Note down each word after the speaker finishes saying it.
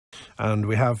And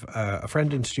we have a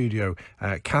friend in studio,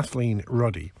 Kathleen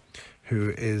Ruddy,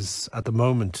 who is at the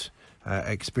moment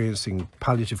experiencing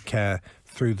palliative care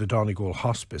through the Donegal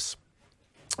Hospice.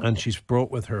 And she's brought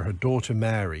with her daughter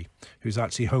Mary, who's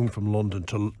actually home from London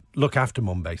to look after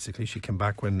Mum, basically. She came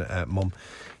back when Mum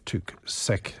took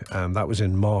sick. That was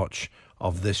in March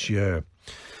of this year.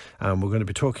 We're going to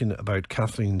be talking about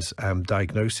Kathleen's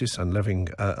diagnosis and living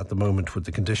at the moment with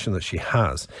the condition that she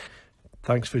has.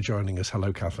 Thanks for joining us.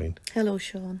 Hello, Kathleen. Hello,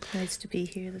 Shaun. Nice to be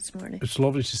here this morning. It's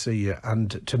lovely to see you.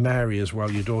 And to Mary as well,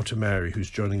 your daughter Mary, who's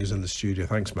joining us in the studio.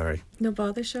 Thanks, Mary. No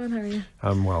bother, Shaun. How are you?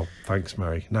 I'm well. Thanks,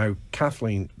 Mary. Now,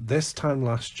 Kathleen, this time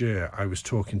last year, I was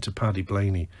talking to Paddy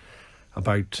Blaney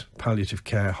about palliative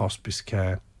care, hospice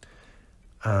care,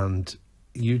 and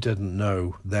you didn't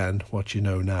know then what you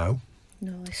know now.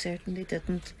 No, I certainly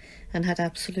didn't, and had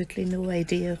absolutely no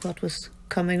idea what was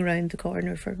coming round the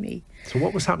corner for me. So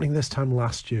what was happening this time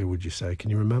last year, would you say? Can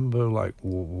you remember, like,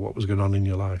 what was going on in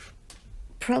your life?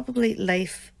 Probably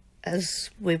life,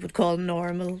 as we would call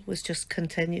normal, was just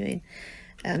continuing,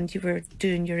 and you were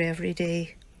doing your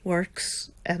everyday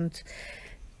works, and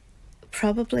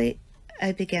probably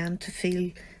I began to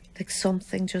feel like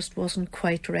something just wasn't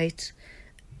quite right.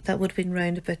 That would have been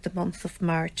round about the month of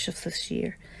March of this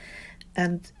year.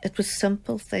 And it was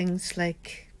simple things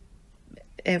like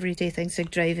everyday things like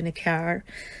driving a car,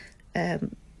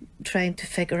 trying to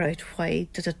figure out why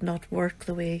did it not work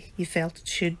the way you felt it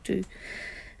should do.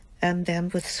 And then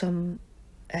with some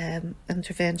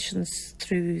interventions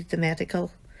through the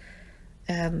medical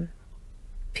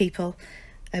people,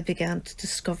 I began to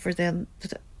discover then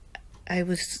that I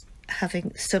was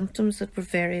having symptoms that were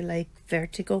very like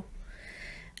vertigo,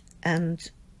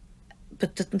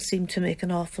 but didn't seem to make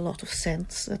an awful lot of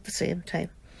sense at the same time.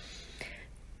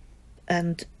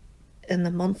 And in the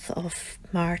month of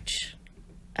March,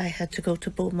 I had to go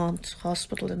to Beaumont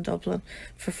Hospital in Dublin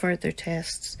for further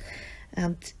tests,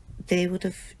 and they would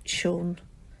have shown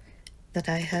that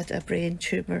I had a brain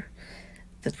tumour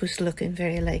that was looking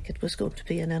very like it was going to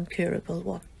be an incurable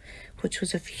one, which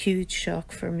was a huge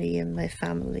shock for me and my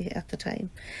family at the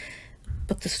time.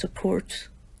 But the support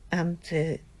and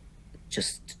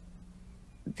just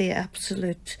the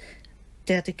absolute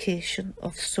dedication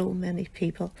of so many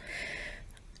people,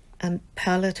 and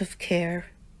palliative care,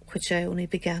 which I only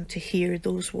began to hear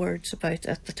those words about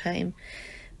at the time.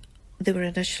 They were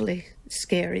initially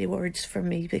scary words for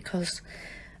me because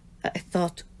I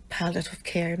thought palliative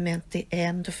care meant the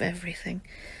end of everything,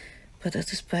 but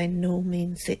it is by no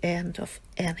means the end of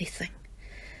anything.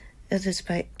 It is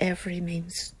by every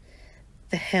means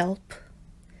the help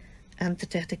and the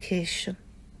dedication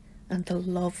and the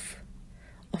love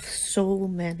of so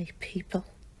many people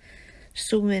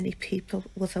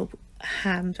with a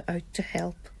hand out to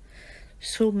help,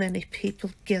 so many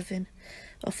people giving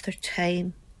of their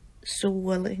time so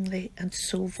willingly and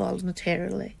so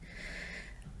voluntarily,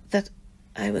 that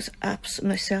I was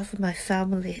myself and my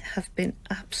family have been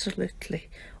absolutely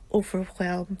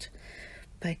overwhelmed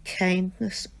by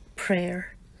kindness,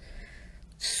 prayer,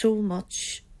 so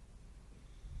much.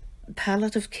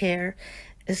 Palliative care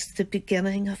is the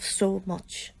beginning of so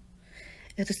much.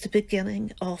 It is the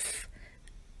beginning of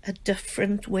a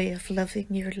different way of living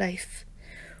your life,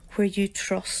 where you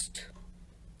trust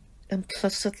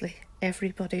implicitly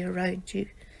everybody around you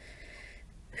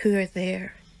who are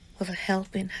there with a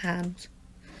helping hand.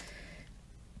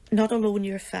 Not alone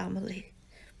your family,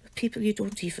 but people you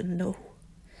don't even know.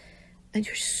 And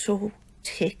you're so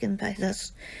taken by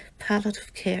this.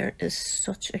 Palliative care is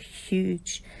such a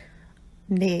huge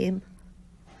name,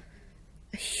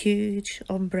 a huge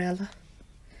umbrella,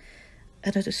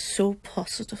 and it is so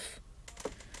positive.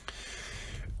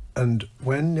 And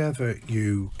whenever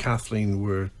you, Kathleen,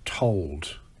 were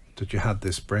told that you had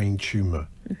this brain tumour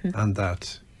and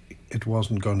that it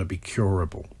wasn't going to be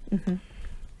curable,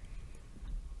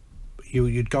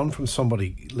 you'd gone from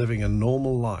somebody living a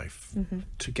normal life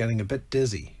to getting a bit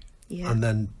dizzy, and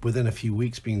then within a few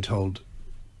weeks being told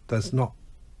there's not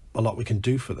a lot we can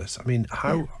do for this. I mean,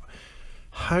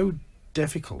 how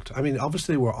difficult? I mean,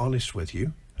 obviously we're honest with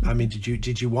you. I mean, did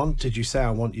you say, I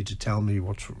want you to tell me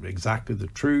what's exactly the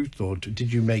truth, or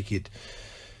did you make it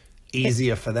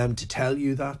easier for them to tell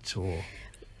you that? Or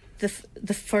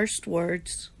the first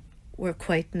words were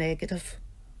quite negative.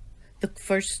 The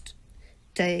first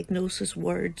diagnosis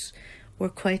words were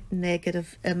quite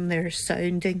negative in their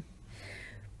sounding,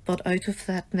 but out of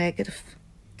that negative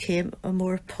came a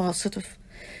more positive,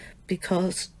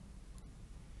 because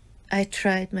I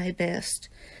tried my best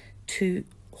to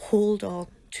hold on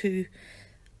to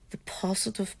the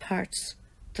positive parts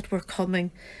that were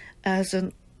coming, as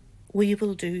in, we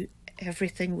will do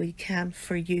everything we can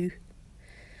for you.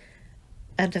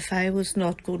 And if I was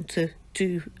not going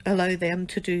to allow them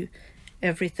to do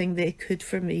everything they could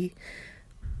for me,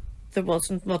 there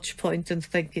wasn't much point in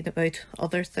thinking about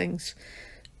other things.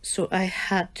 So I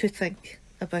had to think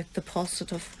about the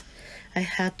positive. I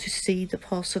had to see the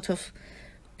positive,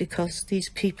 because these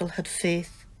people had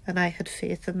faith and I had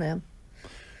faith in them.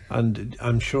 And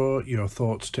I'm sure your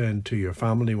thoughts turned to your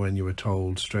family when you were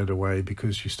told straight away,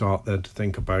 because you start then to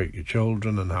think about your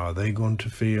children and how are they going to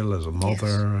feel as a mother.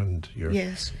 Yes. And your...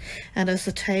 Yes, and as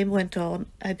the time went on,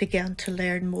 I began to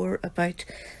learn more about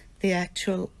the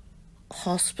actual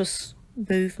hospice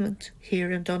movement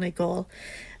here in Donegal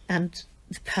and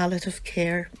the palliative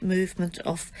care movement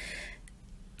of,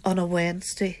 on a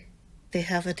Wednesday, they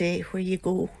have a day where you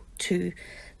go to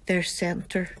their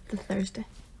centre. The Thursday.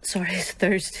 Sorry, it's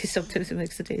Thursday. Sometimes it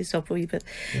makes the days up a wee bit.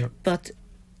 Yep. But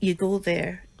you go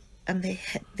there and they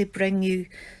bring you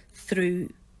through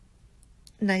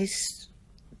nice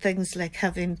things like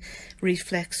having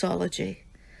reflexology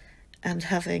and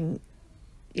having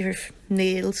your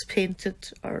nails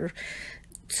painted, or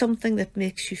something that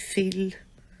makes you feel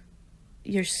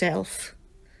yourself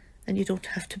and you don't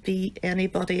have to be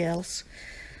anybody else.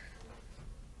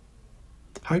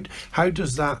 How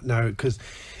does that now, because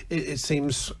it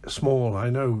seems small, I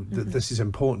know that this is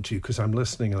important to you because I'm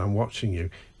listening and I'm watching you,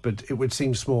 but it would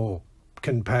seem small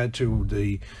compared to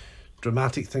the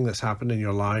dramatic thing that's happened in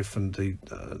your life and the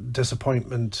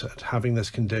disappointment at having this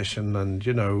condition, and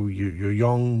you know you're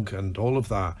young and all of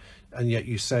that, and yet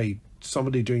you say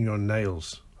somebody doing your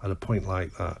nails at a point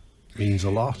like that means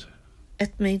a lot.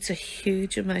 It means a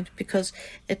huge amount, because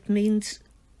it means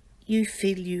you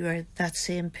feel you are that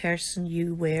same person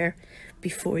you were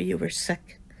before you were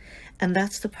sick. And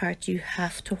that's the part you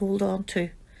have to hold on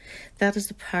to. That is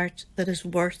the part that is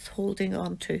worth holding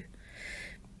on to.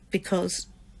 Because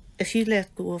if you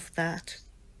let go of that,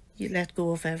 you let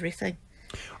go of everything.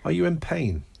 Are you in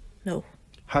pain? No.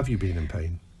 Have you been in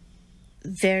pain?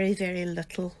 Very, very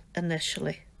little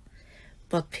initially.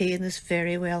 But pain is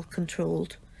very well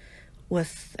controlled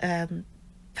with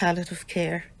palliative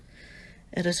care.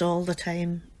 It is all the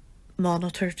time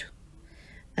monitored.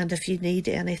 And if you need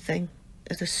anything,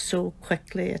 it is so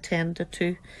quickly attended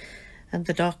to. And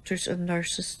the doctors and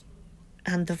nurses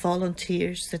and the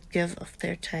volunteers that give of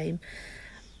their time,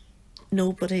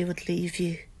 nobody would leave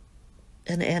you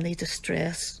in any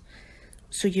distress.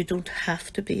 So you don't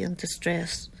have to be in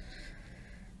distress.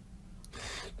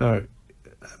 Now,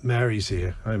 Mary's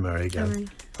here. Hi, Mary, again.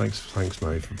 Hi. Thanks,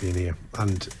 Mary, for being here.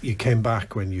 And you came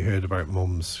back when you heard about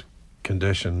Mum's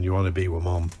condition. You want to be with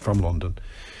Mum from London.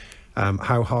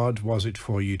 How hard was it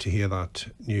for you to hear that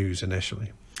news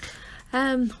initially?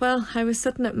 Well, I was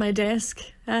sitting at my desk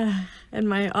in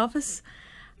my office,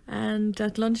 and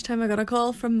at lunchtime I got a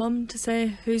call from Mum to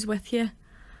say, "Who's with you?"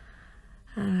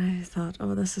 And I thought,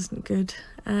 oh, this isn't good.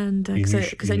 And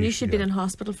because I knew she'd been in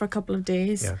hospital for a couple of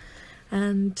days. Yeah.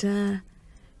 And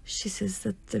she says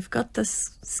that they've got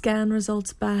this scan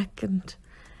results back and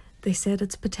they said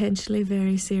it's potentially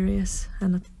very serious.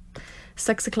 And at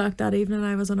 6 o'clock that evening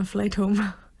I was on a flight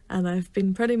home, and I've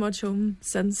been pretty much home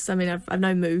since. I mean, I've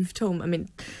now moved home. I mean,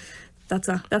 that's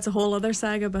a whole other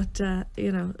saga, but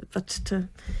but to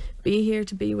be here,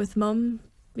 to be with Mum,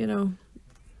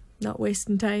 not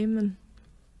wasting time and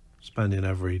spending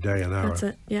every day an hour. That's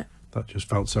it, yeah. That just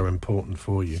felt so important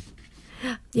for you.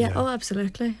 Yeah, oh,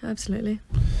 absolutely.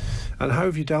 And how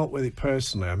have you dealt with it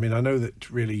personally? I mean, I know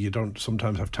that really you don't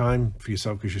sometimes have time for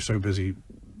yourself because you're so busy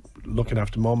looking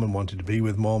after Mum and wanting to be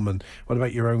with Mum. And what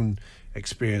about your own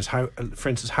experience? How, for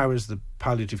instance, how is the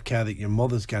palliative care that your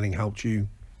mother's getting helped you?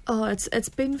 Oh, it's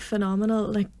been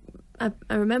phenomenal. Like, I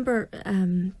remember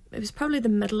it was probably the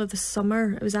middle of the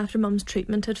summer. It was after Mum's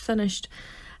treatment had finished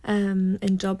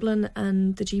in Dublin,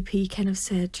 and the GP kind of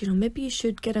said, maybe you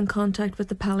should get in contact with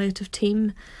the palliative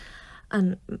team.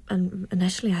 And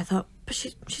initially I thought, but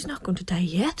she's not going to die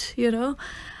yet,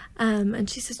 and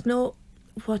she says, no,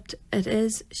 what it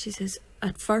is, she says,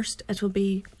 at first it will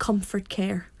be comfort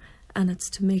care, and it's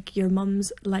to make your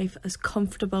mum's life as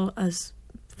comfortable as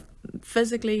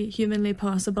physically, humanly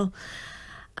possible.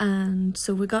 And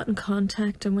so we got in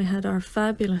contact, and we had our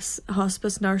fabulous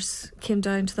hospice nurse came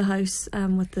down to the house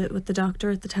with the doctor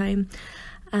at the time,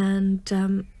 and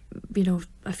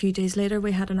a few days later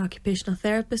we had an occupational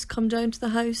therapist come down to the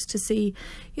house to see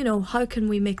how can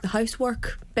we make the house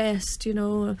work best.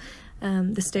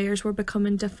 The stairs were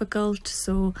becoming difficult,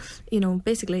 so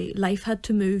basically life had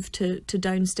to move to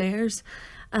downstairs,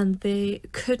 and they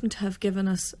couldn't have given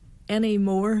us any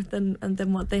more than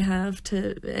what they have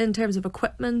in terms of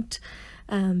equipment,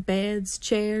 beds,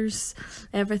 chairs,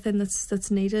 everything that's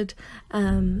needed,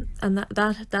 and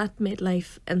that made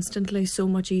life instantly so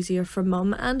much easier for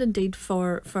Mum, and indeed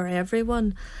for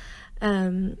everyone.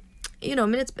 You know, I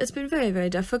mean, it's been very, very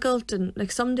difficult, and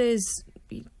like some days,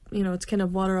 you know, it's kind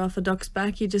of water off a duck's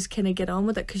back. You just kind of get on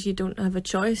with it because you don't have a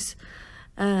choice.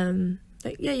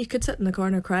 Like, yeah, you could sit in the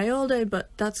corner cry all day, but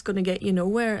that's going to get you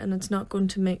nowhere, and it's not going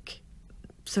to make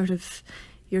sort of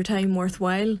your time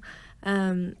worthwhile.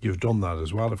 You've done that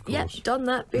as well, of course. Yeah, done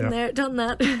that, been there, done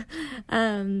that.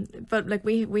 But like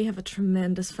we have a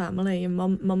tremendous family, and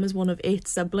Mum is one of 8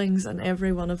 siblings, and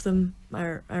every one of them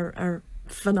are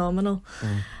phenomenal.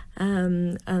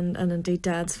 And indeed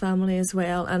Dad's family as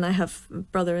well, and I have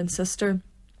brother and sister,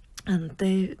 and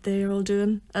they're all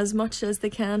doing as much as they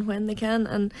can when they can,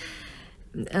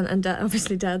 and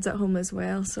obviously Dad's at home as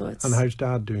well, so it's... And how's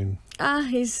Dad doing?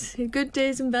 He's good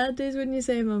days and bad days, wouldn't you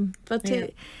say, Mum? But yeah,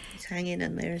 he's hanging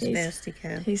in there as best he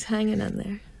can. He's hanging in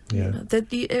there. Yeah.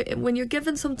 You know, when you're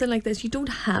given something like this, you don't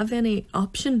have any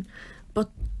option but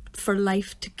for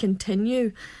life to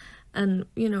continue. And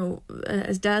you know,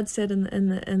 as Dad said in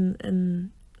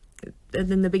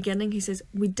the beginning, he says,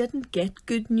 we didn't get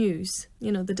good news.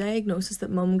 You know, the diagnosis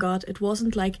that Mum got, it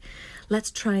wasn't like,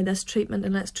 let's try this treatment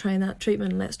and let's try that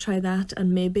treatment and let's try that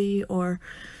and maybe, or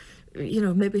you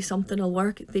know, maybe something will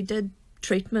work. They did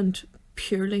treatment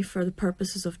purely for the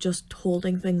purposes of just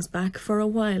holding things back for a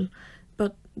while,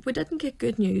 but we didn't get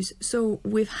good news, so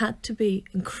we've had to be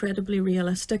incredibly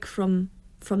realistic from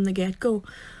the get-go.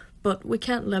 But we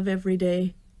can't live every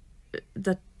day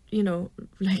that, you know,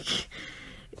 like,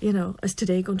 you know, is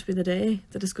today going to be the day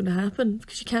that it's going to happen?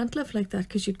 Because you can't live like that,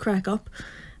 because you'd crack up.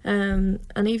 And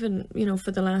even, you know,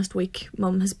 for the last week,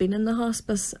 Mum has been in the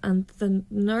hospice, and the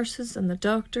nurses and the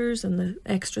doctors and the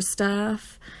extra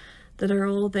staff that are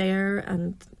all there,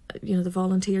 and, you know, the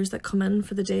volunteers that come in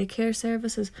for the daycare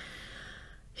services,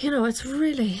 you know, it's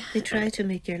really... They try to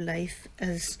make your life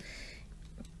as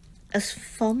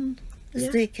fun as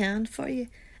they can for you,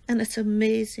 and it's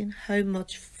amazing how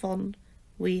much fun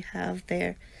we have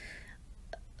there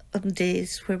on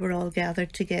days where we're all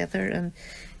gathered together and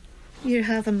you're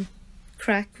having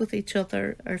crack with each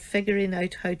other or figuring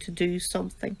out how to do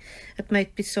something. It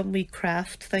might be some wee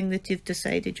craft thing that you've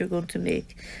decided you're going to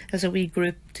make as a wee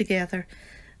group together,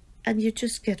 and you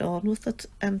just get on with it,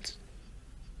 and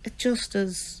it just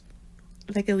is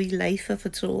like a wee life of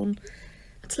its own.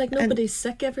 It's like nobody's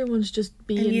sick, everyone's just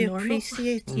being normal.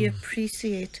 You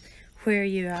appreciate where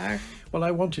you are. Well,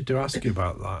 I wanted to ask you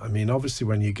about that. I mean, obviously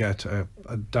when you get a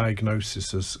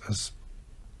diagnosis as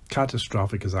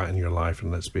catastrophic as that in your life,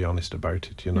 and let's be honest about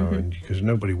it, you know, and because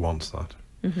nobody wants that.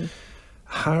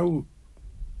 How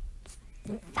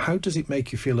does it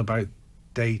make you feel about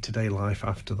day-to-day life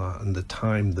after that, and the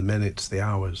time, the minutes, the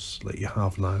hours that you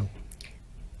have now?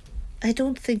 I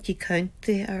don't think you count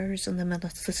the hours and the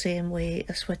minutes the same way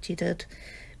as what you did.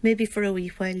 Maybe for a wee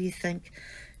while you think,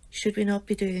 should we not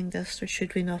be doing this or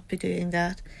should we not be doing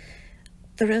that?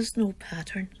 There is no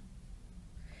pattern.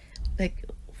 Like,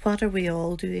 what are we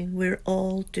all doing? We're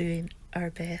all doing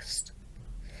our best.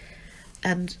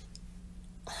 And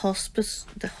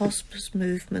the hospice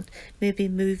movement maybe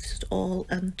moves it all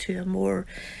into a more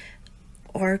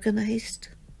organised,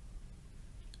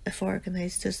 if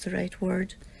organised is the right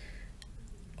word,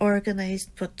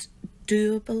 organised but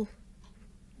doable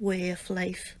way of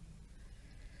life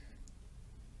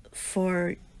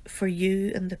for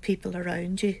you and the people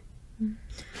around you.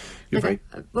 You're like,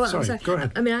 very... Sorry, go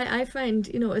ahead. I mean, I find,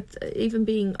 you know, it's even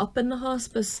being up in the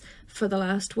hospice for the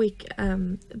last week,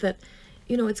 that,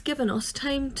 you know, it's given us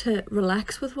time to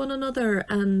relax with one another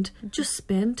and just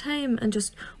spend time and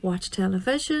just watch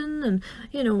television and,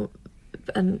 you know,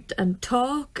 and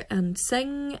talk and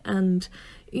sing, and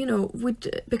you know,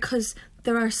 because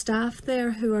there are staff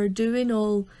there who are doing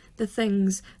all the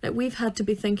things that we've had to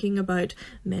be thinking about: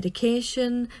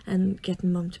 medication and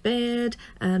getting Mum to bed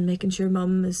and making sure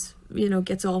Mum is, you know,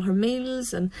 gets all her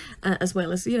meals, and as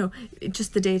well as, you know,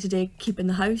 just the day-to-day keeping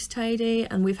the house tidy.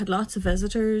 And we've had lots of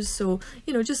visitors, so,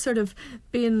 you know, just sort of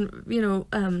being, you know,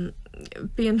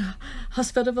 being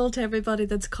hospitable to everybody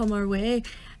that's come our way.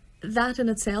 That in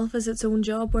itself is its own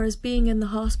job, whereas being in the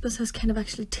hospice has kind of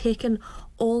actually taken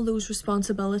all those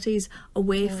responsibilities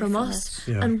away from us.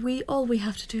 Yeah. And all we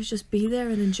have to do is just be there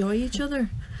and enjoy each other.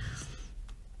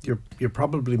 You're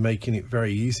probably making it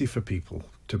very easy for people,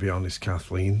 to be honest,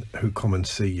 Kathleen, who come and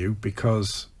see you,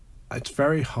 because it's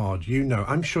very hard. You know,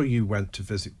 I'm sure you went to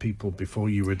visit people before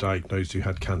you were diagnosed who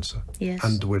had cancer. Yes.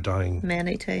 And were dying.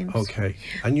 Many times. Okay.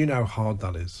 And you know how hard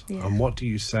that is. Yeah. And what do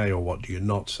you say or what do you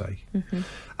not say? Mm-hmm.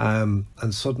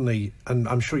 And suddenly, and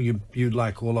I'm sure you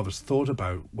like all of us thought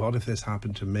about, what if this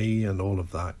happened to me and all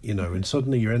of that, you know, Mm-hmm. and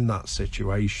suddenly you're in that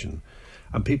situation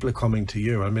and people are coming to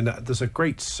you. I mean, there's a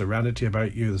great serenity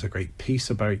about you. There's a great peace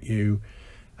about you.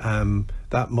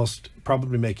 That must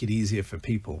probably make it easier for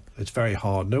people. It's very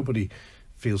hard. Nobody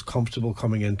feels comfortable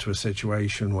coming into a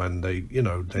situation when they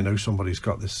know somebody's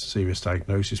got this serious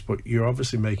diagnosis. But you're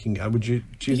obviously making. I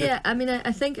mean,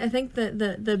 I think that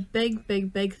the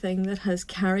big thing that has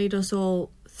carried us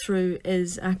all through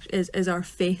is our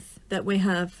faith that we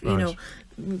have. Right. You know,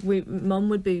 Mum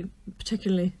would be a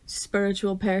particularly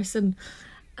spiritual person.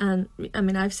 And I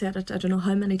mean, I've said it, I don't know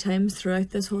how many times throughout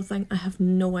this whole thing, I have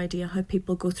no idea how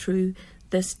people go through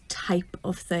this type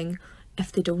of thing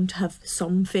if they don't have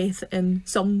some faith in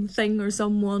something or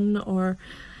someone, or,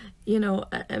 you know,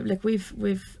 like we've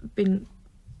been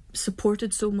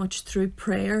supported so much through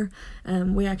prayer.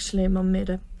 Mum made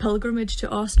a pilgrimage to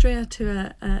Austria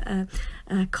to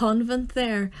a convent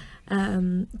there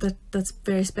that's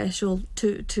very special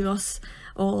to us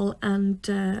all,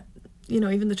 and you know,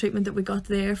 even the treatment that we got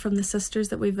there from the sisters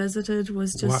that we visited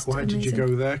was just Why amazing. did you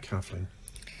go there, Kathleen?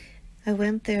 I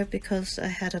went there because I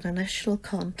had an initial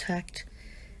contact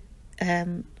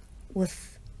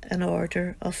with an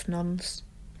order of nuns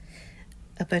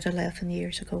about 11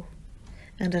 years ago,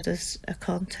 and it is a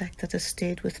contact that has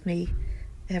stayed with me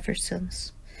ever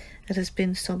since. It has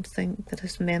been something that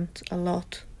has meant a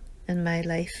lot in my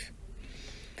life,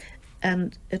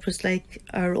 and it was like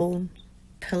our own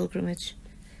pilgrimage.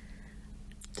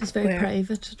 It was very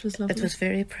private. It was lovely. It was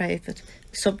very private.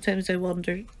 Sometimes I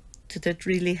wonder, did it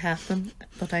really happen?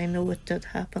 But I know it did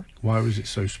happen. Why was it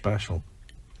so special?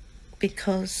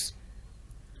 Because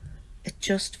it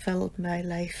just filled my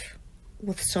life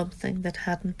with something that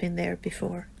hadn't been there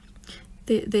before.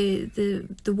 The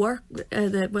work,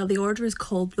 the order is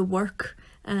called The Work,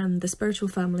 the spiritual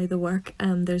family, The Work.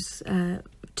 There's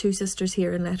 2 sisters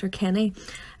here in Letterkenny,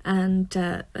 and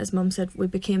as Mum said, we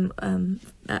became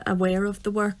aware of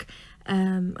The Work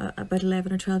about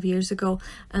 11 or 12 years ago,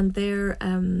 and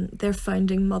their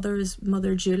founding mother is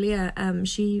Mother Julia.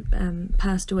 She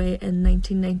passed away in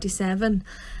 1997,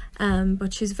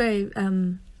 but she's very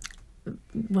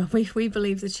we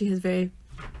believe that she has very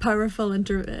powerful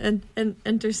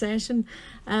intercession,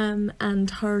 and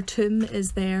her tomb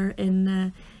is there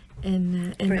in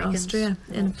Austria,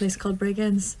 in a place called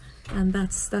Bregenz, and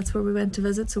that's where we went to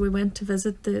visit. So we went to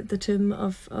visit the tomb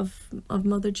of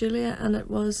Mother Julia, and it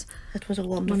was a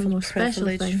wonderful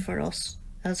privilege for us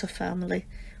as a family,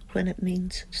 when it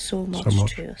means so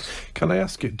much to us. Can I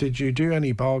ask you, did you do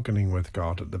any bargaining with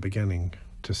God at the beginning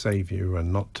to save you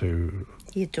and not to?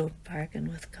 You don't bargain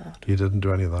with God. You didn't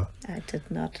do any of that? I did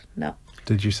not, no.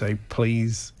 Did you say,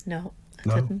 please? No,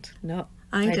 I didn't, no.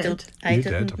 I did. You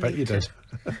did? I bet you did.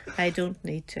 I don't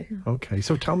need to. Okay,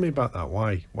 so tell me about that.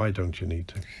 Why don't you need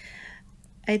to?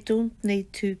 I don't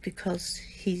need to because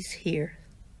he's here.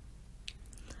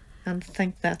 And I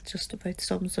think that just about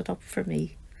sums it up for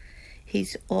me.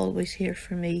 He's always here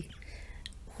for me.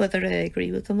 Whether I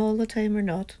agree with him all the time or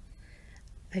not,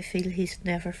 I feel he's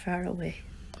never far away.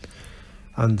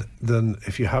 And then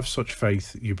if you have such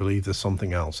faith, you believe there's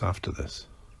something else after this?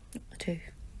 I do.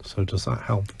 So does that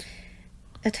help?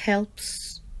 It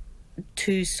helps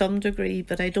to some degree,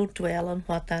 but I don't dwell on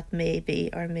what that may be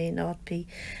or may not be.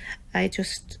 I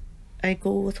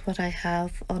go with what I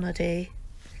have on a day,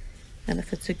 and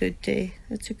if it's a good day,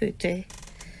 it's a good day.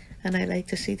 And I like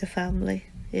to see the family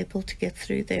able to get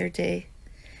through their day.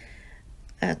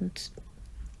 And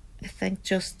I think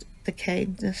just the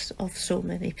kindness of so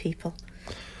many people.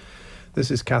 This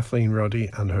is Kathleen Ruddy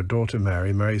and her daughter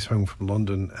Mary. Mary's home from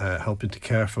London, helping to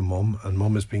care for Mum, and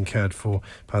Mum is being cared for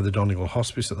by the Donegal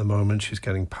Hospice at the moment. She's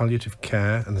getting palliative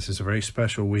care, and this is a very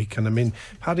special week. And I mean,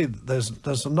 Paddy, there's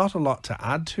not a lot to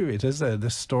add to it, is there?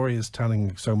 This story is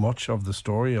telling so much of the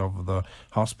story of the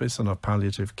hospice and of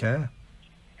palliative care.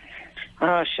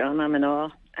 Oh, Shaun, I'm in awe.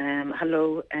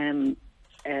 Hello. I'm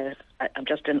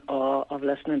just in awe of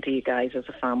listening to you guys as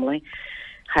a family.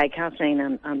 Hi, Kathleen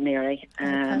and Mary.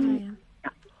 I'm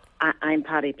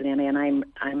Paddy Blaney, and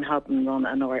I'm helping run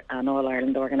an All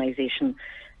Ireland organisation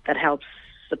that helps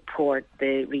support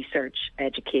the research,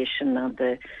 education, and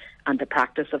the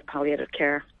practice of palliative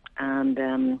care.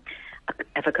 And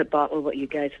if I could bottle what you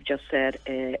guys have just said,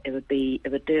 it would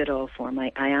do it all for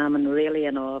me. I am really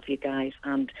in awe of you guys,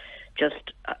 and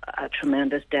just a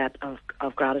tremendous debt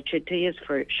of gratitude to you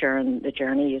for sharing the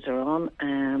journey you are on.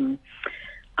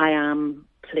 I am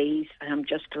pleased, I'm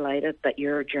just delighted that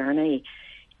your journey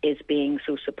is being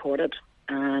so supported,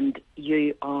 and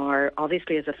you are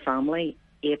obviously as a family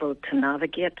able to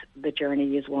navigate the journey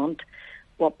you want.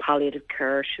 What palliative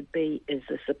care should be is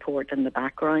the support in the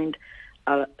background,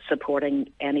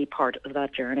 supporting any part of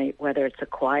that journey, whether it's a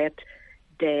quiet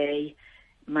day,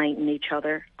 minding each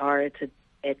other, or it's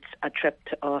a trip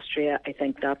to Austria. I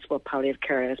think that's what palliative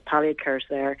care is. Palliative care is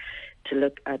there to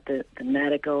look at the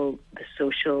medical, the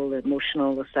social, the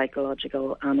emotional, the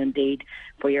psychological, and indeed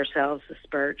for yourselves, the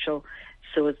spiritual,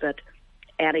 so is that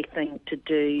anything to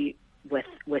do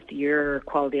with your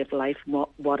quality of life,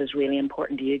 what is really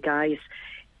important to you guys,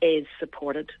 is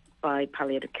supported by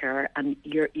palliative care. And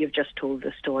you've just told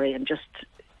the story, and just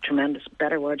tremendous,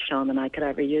 better words, Shaun, than I could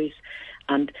ever use.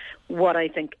 And what I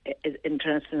think is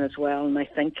interesting as well, and I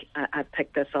think I've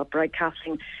picked this up, right,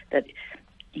 Kathleen, that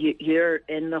you're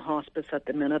in the hospice at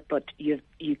the minute, but you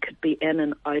could be in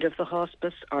and out of the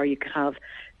hospice, or you could have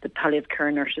the palliative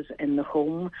care nurses in the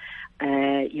home.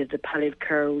 You have the palliative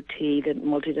care OT, the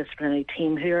multidisciplinary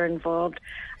team who are involved.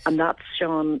 And that's,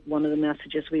 Shaun, one of the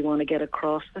messages we want to get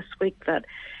across this week, that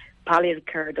palliative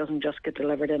care doesn't just get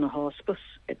delivered in a hospice.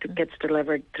 It gets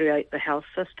delivered throughout the health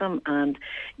system, and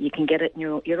you can get it in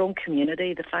your own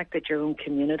community. The fact that your own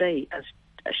community, as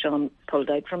Shaun pulled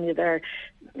out from you there,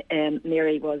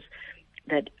 Mary, was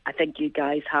that I think you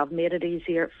guys have made it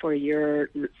easier for your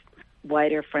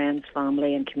wider friends,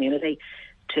 family and community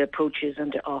to approach you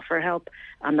and to offer help.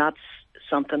 And that's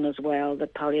something as well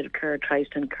that palliative care tries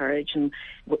to encourage, and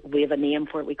we have a name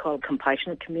for it. We call it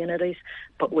compassionate communities,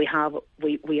 but we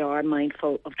are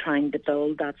mindful of trying to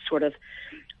build that sort of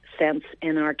sense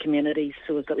in our communities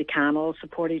so that we can all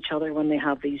support each other when they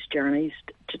have these journeys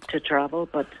to travel.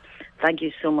 But thank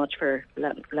you so much for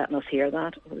letting us hear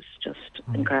that. It was just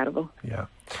incredible. Yeah.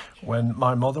 When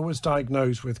my mother was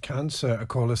diagnosed with cancer, a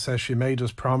caller says she made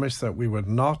us promise that we would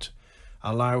not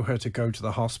allow her to go to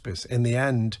the hospice. In the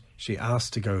end, she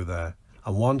asked to go there.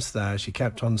 And once there, she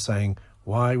kept on saying,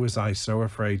 "Why was I so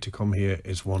afraid to come here?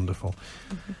 It's wonderful."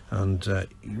 And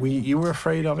you were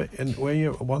afraid of it, and were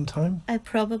you at one time? I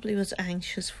probably was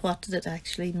anxious. What did it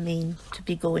actually mean to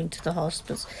be going to the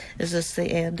hospice? Is this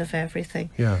the end of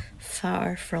everything? Yeah.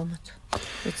 Far from it.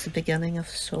 It's the beginning of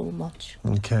so much.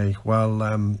 Okay,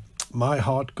 well, my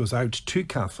heart goes out to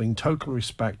Kathleen. Total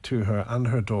respect to her and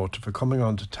her daughter for coming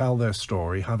on to tell their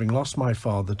story. Having lost my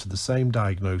father to the same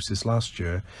diagnosis last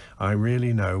year, I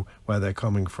really know where they're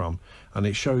coming from. And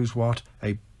it shows what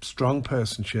a strong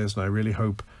person she is, and I really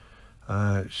hope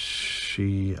I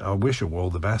wish her all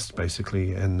the best,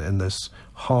 basically, in this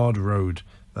hard road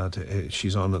that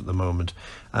she's on at the moment.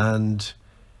 And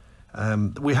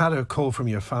we had a call from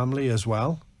your family as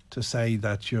well to say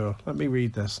that let me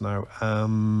read this now.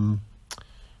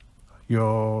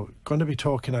 You're going to be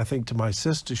talking, I think, to my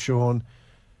sister, Shaun,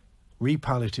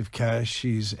 Palliative Care.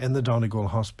 She's in the Donegal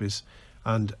Hospice,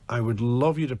 and I would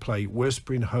love you to play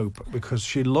Whispering Hope, because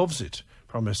she loves it,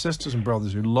 from her sisters and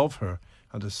brothers who love her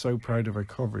and are so proud of her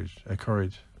courage.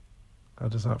 How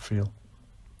does that feel?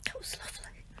 That was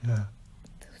lovely. Yeah.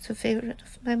 That was a favourite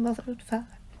of my mother and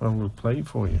father. Well, we'll play it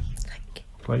for you. Thank you.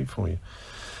 Play it for you.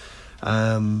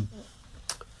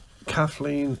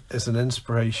 Kathleen is an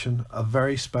inspiration, a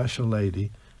very special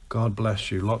lady. God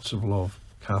bless you. Lots of love,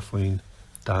 Kathleen,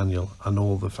 Daniel, and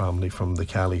all the family from the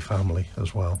Kelly family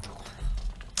as well.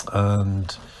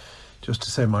 And just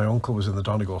to say, my uncle was in the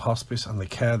Donegal Hospice, and the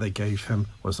care they gave him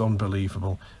was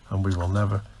unbelievable, and we will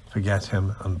never forget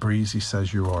him. And Breezy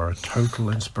says you are a total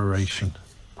inspiration.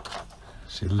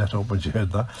 She lit up when she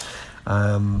heard that.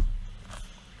 How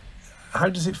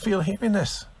does it feel hearing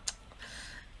this?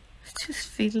 It just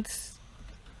feels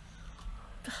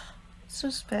so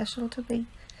special to me.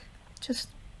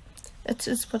 It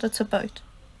is what it's about.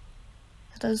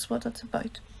 It is what it's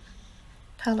about.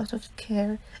 Palliative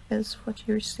care is what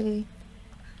you're saying.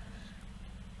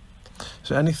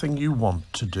 So anything you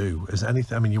want to do, is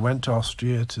anything, I mean, you went to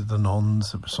Austria to the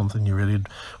nuns. It was something you really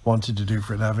wanted to do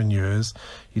for 11 years.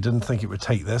 You didn't think it would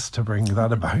take this to bring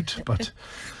that about, but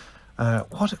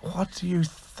what do you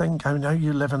think? I know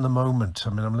you live in the moment. I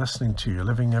mean, I'm listening to you,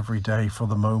 living every day for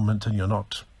the moment, and you're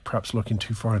not perhaps looking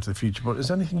too far into the future, but is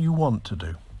there anything you want to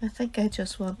do? I think I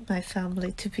just want my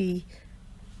family to be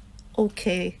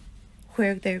okay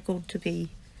where they're going to be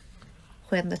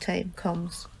when the time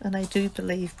comes, and I do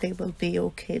believe they will be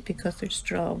okay because they're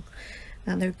strong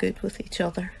and they're good with each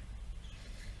other.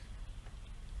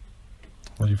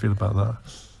 What do you feel about that?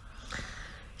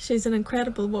 She's an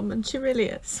incredible woman, she really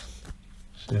is.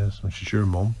 She is, and she's your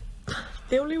mum.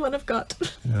 The only one I've got.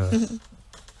 Yeah.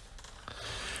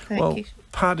 Thank you.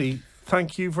 Paddy,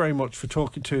 thank you very much for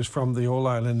talking to us from the All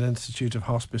Ireland Institute of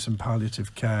Hospice and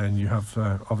Palliative Care, and you have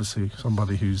obviously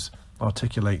somebody who's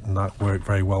articulating that work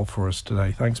very well for us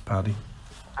today. Thanks, Paddy.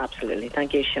 Absolutely.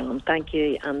 Thank you, Shaun. Thank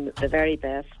you, and the very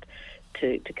best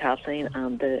to Kathleen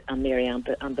and Mary and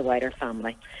the wider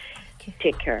family.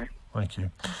 Take care. Thank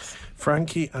you.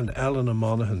 Frankie and Eleanor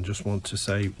Monaghan just want to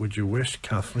say, would you wish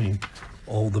Kathleen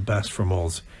all the best from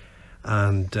us?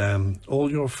 And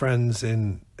all your friends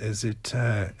in, is it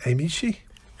Amici?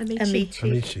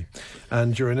 Amici.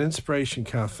 And you're an inspiration,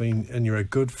 Kathleen, and you're a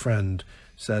good friend,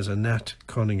 says Annette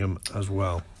Cunningham as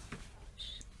well.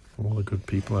 All the good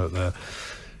people out there.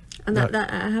 And that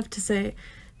I have to say,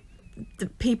 the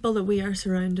people that we are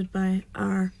surrounded by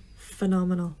are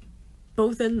phenomenal,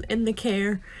 both in the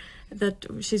care that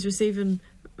she's receiving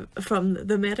from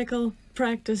the medical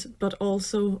practice, but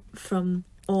also from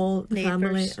all the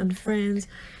family and friends.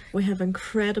 We have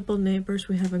incredible neighbours,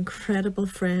 we have incredible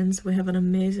friends, we have an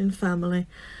amazing family,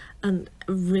 and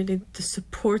really the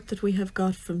support that we have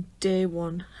got from day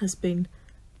one has been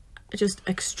just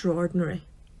extraordinary.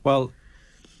 Well,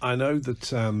 I know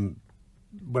that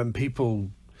when people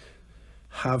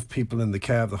have people in the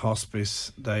care of the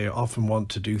hospice, they often want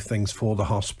to do things for the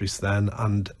hospice then,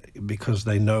 and because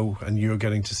they know, and you're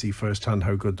getting to see firsthand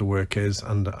how good the work is,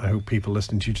 and I hope people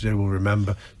listening to you today will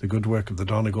remember the good work of the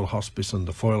Donegal Hospice and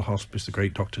the Foyle Hospice, the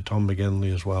great Dr. Tom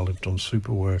McGinley as well, who've done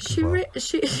super work as well.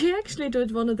 She actually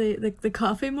did one of the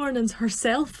coffee mornings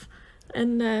herself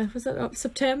in was it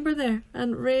September there,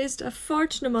 and raised a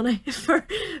fortune of money for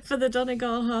the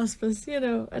Donegal Hospice. You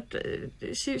know,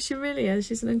 she really is.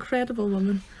 She's an incredible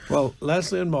woman. Well,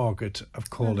 Leslie and Margaret have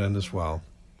called in as well.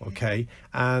 Okay,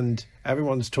 and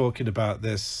everyone's talking about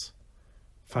this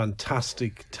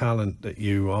fantastic talent that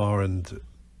you are, and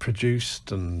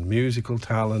produced, and musical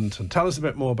talent. And tell us a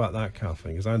bit more about that,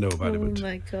 Kathleen, because I know about it. Oh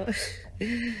my gosh,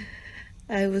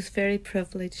 I was very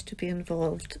privileged to be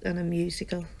involved in a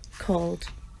musical called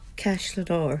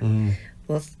Cash-Lenore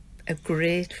with a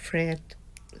great friend,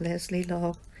 Leslie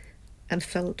Long and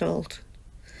Phil Dalton,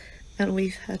 and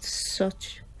we've had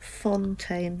such fun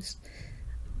times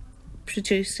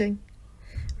producing,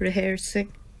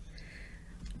 rehearsing,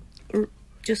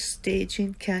 just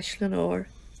staging Cash-Lenore.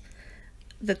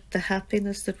 That the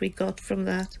happiness that we got from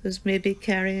that is maybe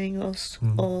carrying us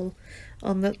all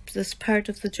on this part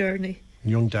of the journey.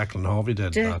 Young Declan Harvey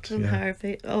did that. Declan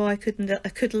Harvey. Oh, I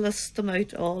could list them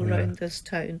out all around this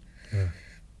town. Yeah.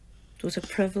 It was a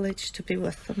privilege to be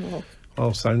with them all.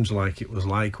 Well, sounds like it was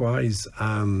likewise.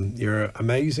 You're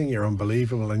amazing, you're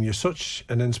unbelievable, and you're such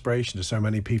an inspiration to so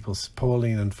many people.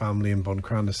 Pauline and family in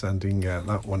Buncran are sending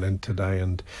that one in today,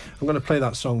 and I'm going to play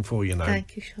that song for you now.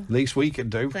 Thank you, Shaun. Least we can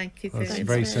do. Thank you That's a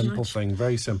very simple thing,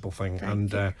 very simple thing.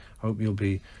 And I hope you'll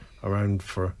be around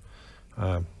for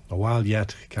a while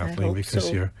yet, Kathleen, because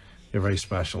so. You're very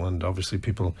special, and obviously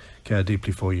people care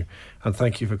deeply for you. And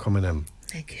thank you for coming in.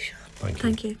 Thank you, Shaun. Thank you.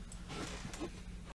 Thank you.